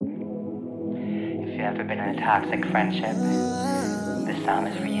ever been in a toxic friendship, this song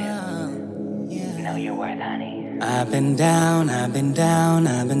is for you. Know your worth, honey. I've been down, I've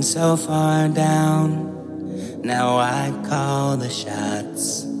been so far down. Now I call the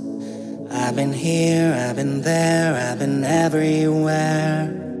shots. I've been here, I've been there, I've been everywhere.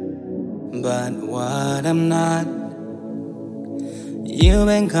 But what I'm not, you've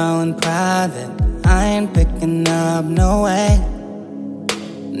been calling private. I ain't picking up, no way,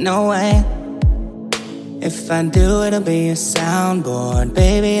 no way. If I do, it'll be a soundboard.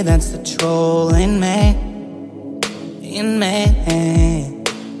 Baby, that's the troll in me, in me.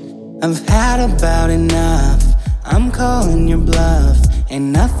 I've had about enough, I'm calling your bluff.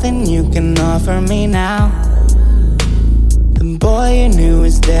 Ain't nothing you can offer me now. The boy you knew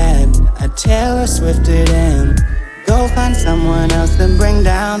is dead, I Taylor Swifted him. Go find someone else to bring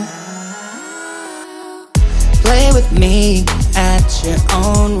down. Play with me at your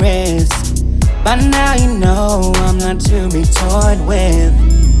own risk. By now you know I'm not to be toyed with.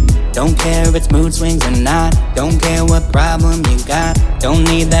 Don't care if it's mood swings or not. Don't care what problem you got. Don't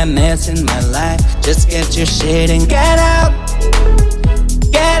need that mess in my life. Just get your shit and get out.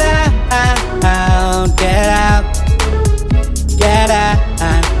 Get out, get out. Get out,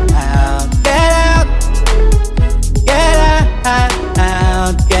 get out. Get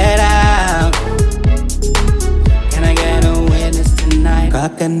out, get out. Can I get a witness tonight?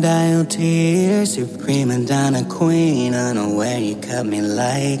 Crocodile tears, you prima donna queen. Unaware you cut me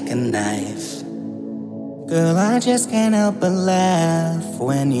like a knife. Girl, I just can't help but laugh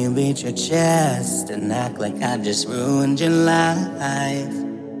when you beat your chest and act like I just ruined your life.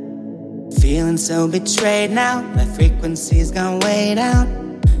 Feeling so betrayed now, my frequency's gone way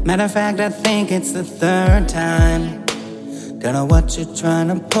down. Matter of fact, I think it's the third time. Don't know what you're trying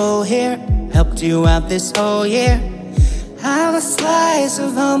to pull here. Helped you out this whole year. Have a slice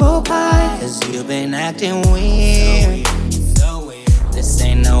of humble pie, cause you've been acting weird. This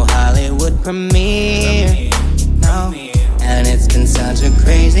ain't no Hollywood premiere, no. And it's been such a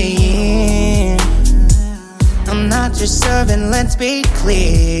crazy year. I'm not your servant, let's be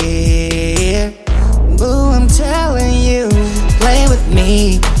clear. Boo, I'm telling you, play with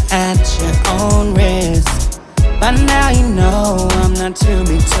me at your own risk. By now you know I'm not to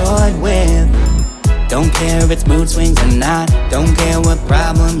be toyed with. Don't care if it's mood swings or not. Don't care what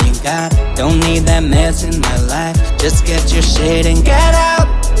problem you got. Don't need that mess in my life. Just get your shit and get out.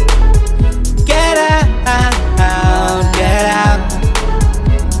 Get out, get out.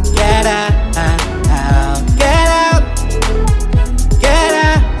 Get out, get out. Get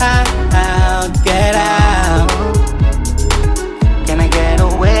out, get out. Can I get a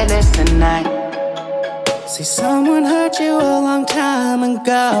witness tonight? See, someone hurt you a long time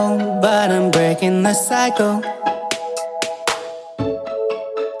ago, but I'm breaking the cycle.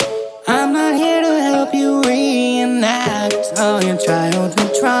 I'm not here to help you reenact all your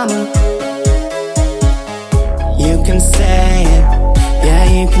childhood trauma. You can say it, yeah,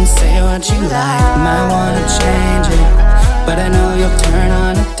 you can say what you like. Might wanna change it, but I know you'll turn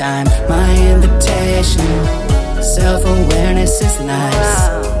on a dime. My invitation, self-awareness is nice.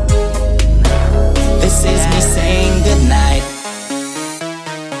 This is me saying goodnight.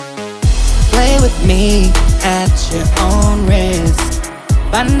 Play with me at your own risk.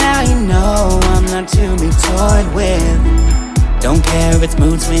 By now you know I'm not to be toyed with. Don't care if it's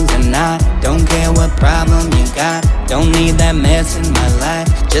mood swings or not. Don't care what problem you got. Don't need that mess in my life.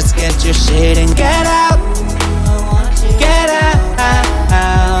 Just get your shit and get out. Get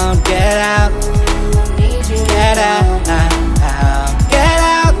out.